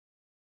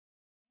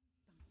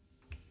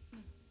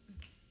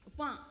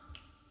1,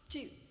 2,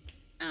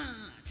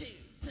 2,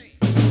 3.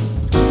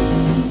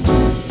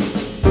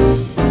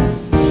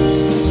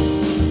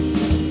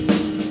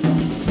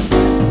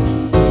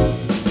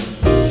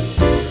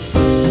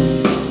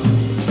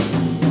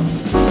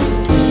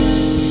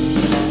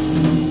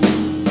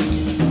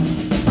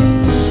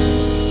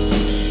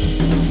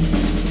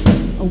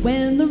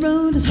 When the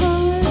road is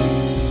hard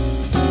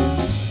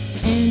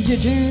and your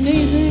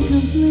journey's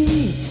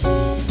incomplete,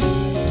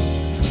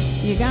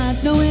 you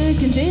got no air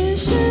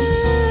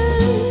condition,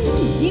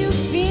 you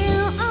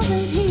feel all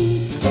that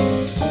heat.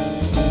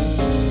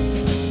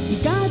 You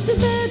got some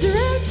bad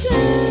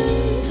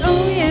directions,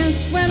 oh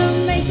yes, where to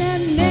make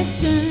that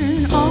next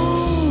turn.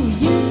 Oh,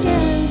 you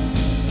guess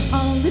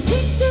all it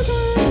takes is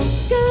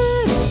one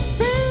good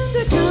friend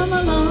to come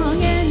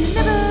along, and you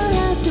never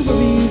have to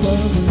worry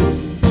about it.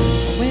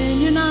 When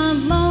you're not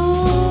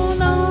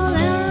alone on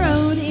that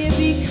road, it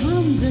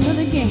becomes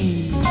another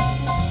game.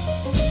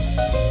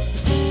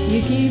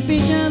 You keep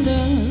each other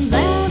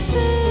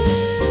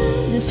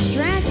laughing,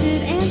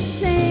 distracted and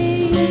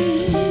sane.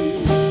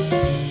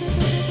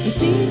 You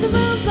see the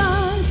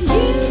roadblock,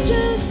 you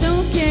just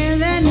don't care.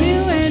 That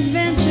new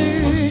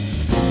adventure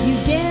you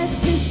get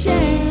to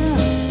share.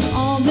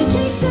 All that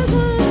takes is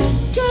one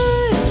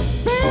good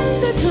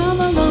friend to come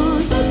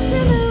along, lets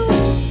you know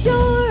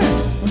you're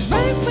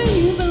right where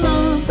you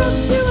belong,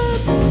 props you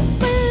up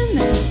when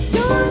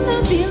you're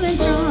not feeling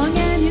strong,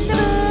 and you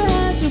never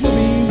have to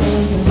worry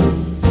where you're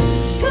going.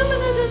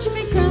 Coming and touching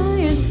me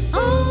crying,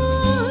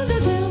 oh,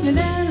 don't tell me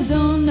that I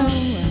don't know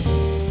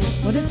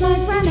what it's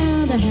like right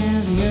now to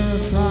have your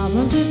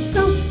problems. It's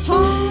so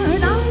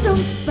hard, I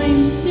don't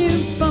blame you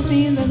for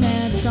feeling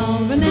that it's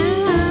all over now.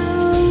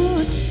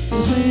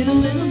 Just wait a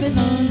little bit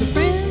longer,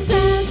 friends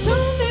have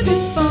told me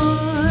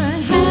before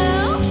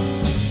how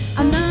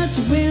I'm not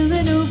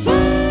willing to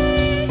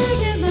wait to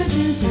get life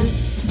answered.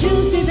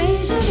 Just be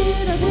patient,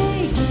 it'll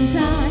take some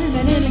time,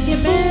 and it'll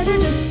get better,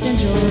 just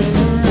enjoy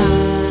the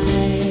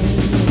ride.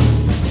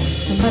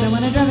 But I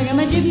wanna drive, I got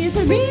my GPS,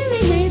 I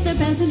really hate the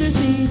passenger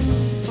seat.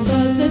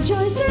 But the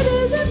choice, it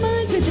isn't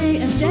mine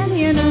today. I'm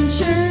standing and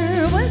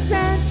unsure, what's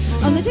that?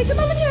 Only takes a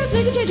moment to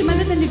think and change your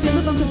mind, and then you feel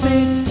a bump of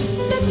fate.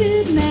 That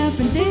didn't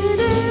happen, did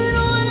it?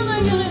 What am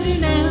I gonna do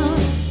now?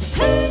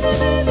 Hey,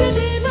 baby, you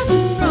did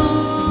nothing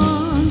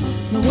wrong.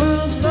 The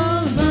world's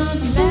full of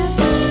bumps and bad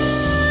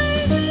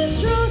times. Be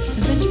strong,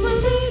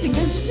 eventually, and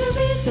get you to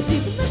meet the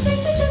people and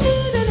things that you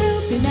need, and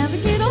help you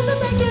navigate all the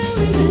back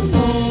alleys and more.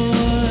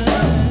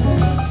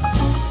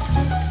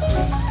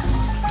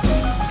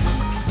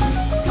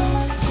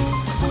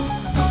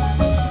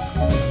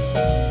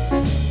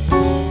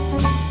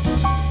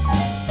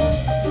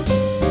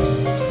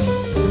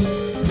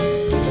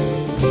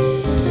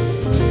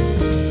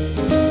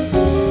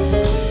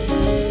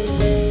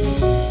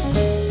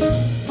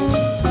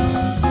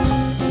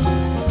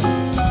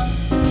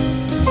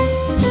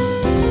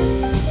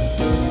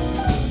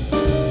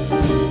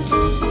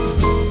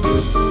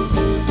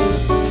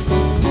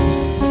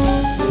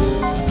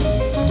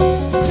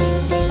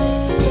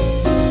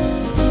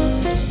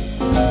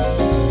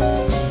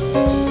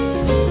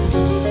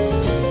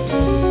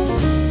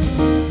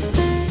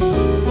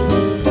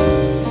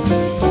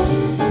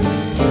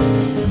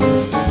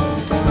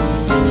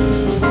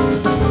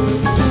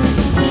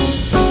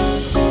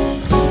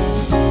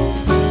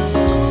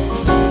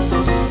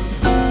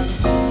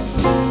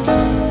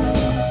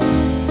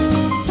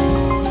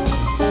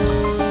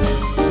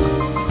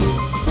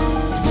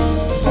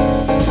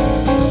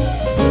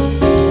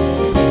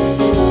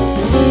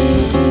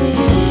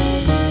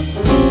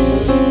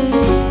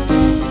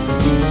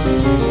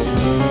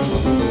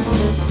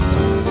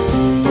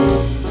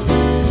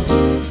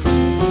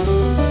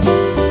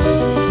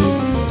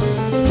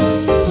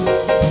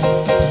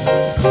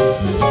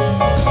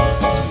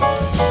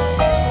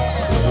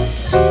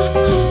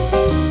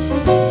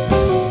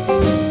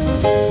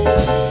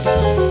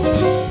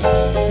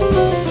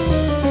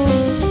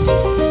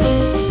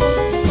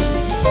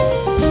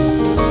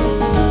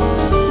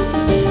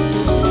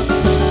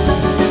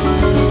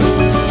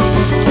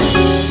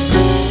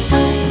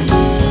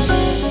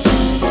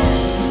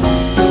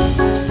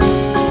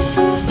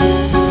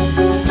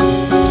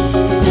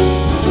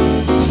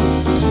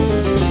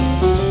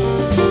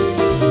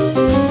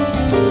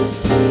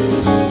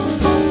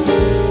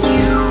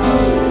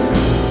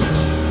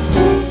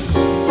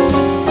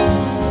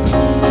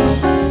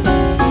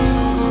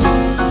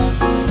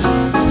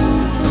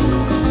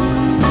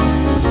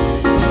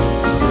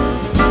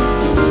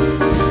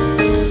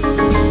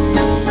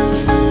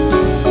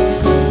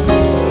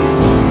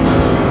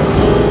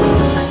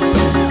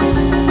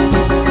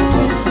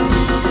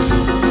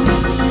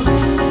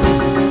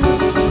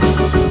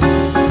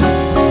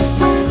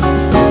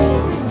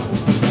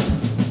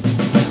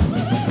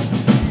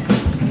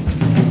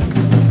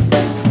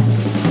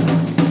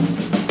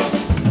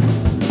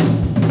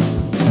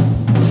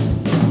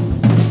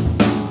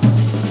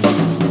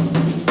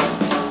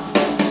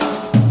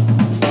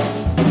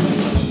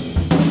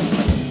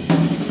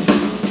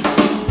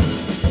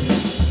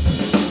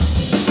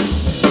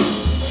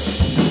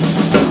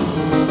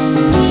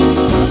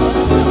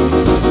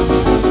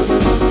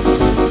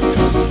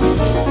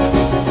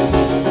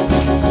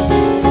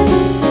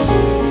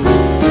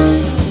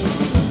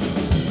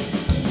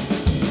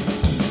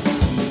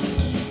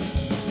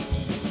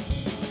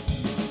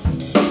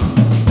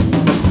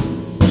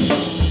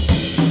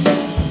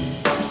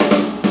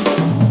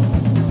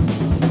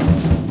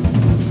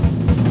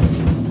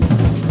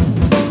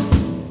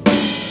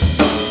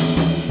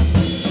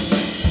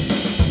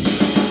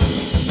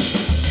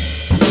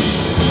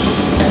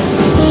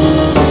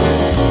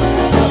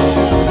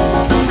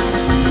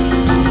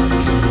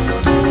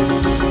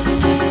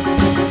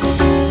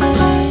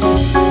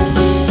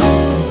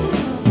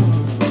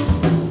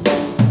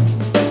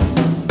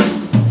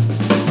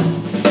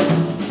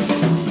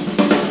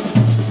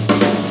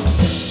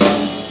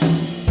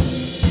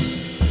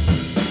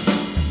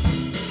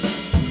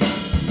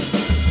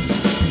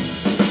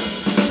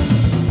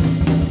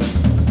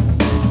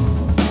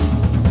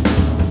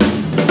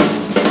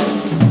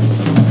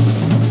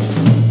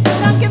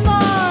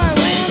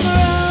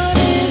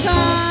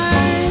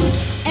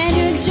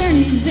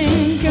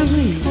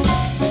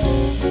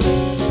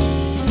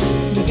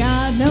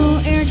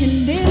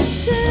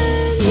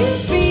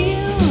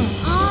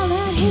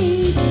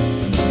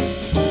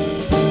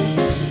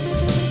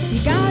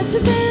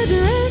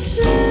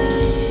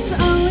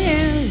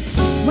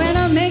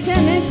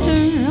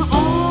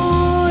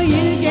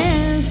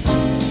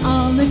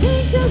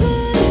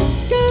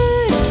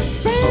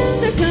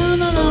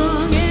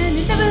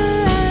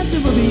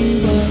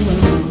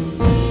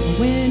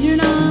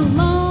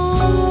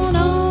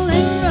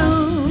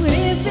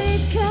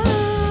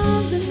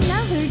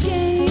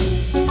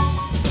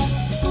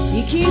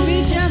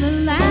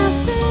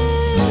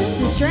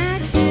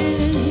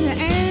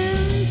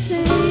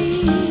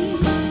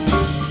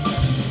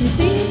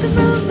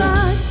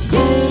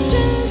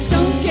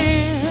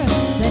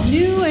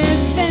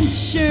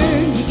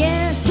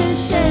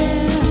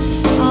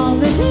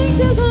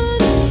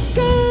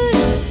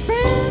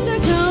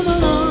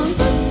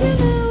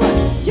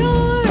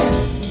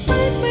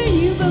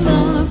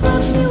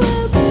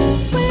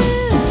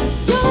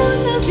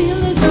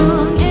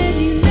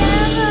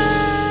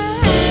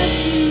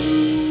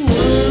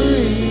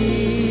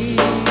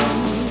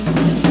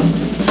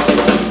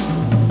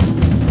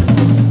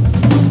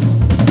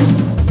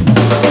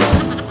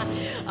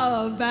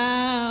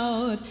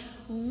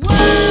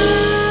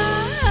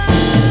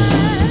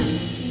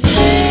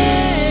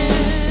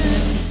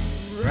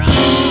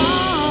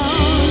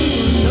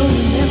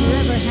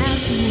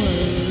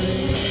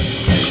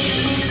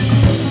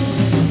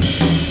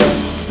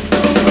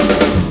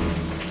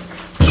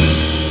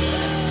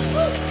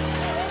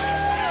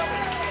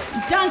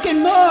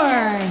 Duncan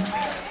Moore.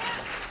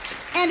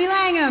 Andy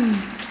Langham.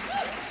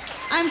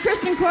 I'm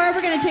Kristin Korb.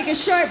 We're going to take a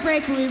short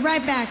break. We'll be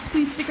right back, so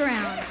please stick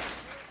around.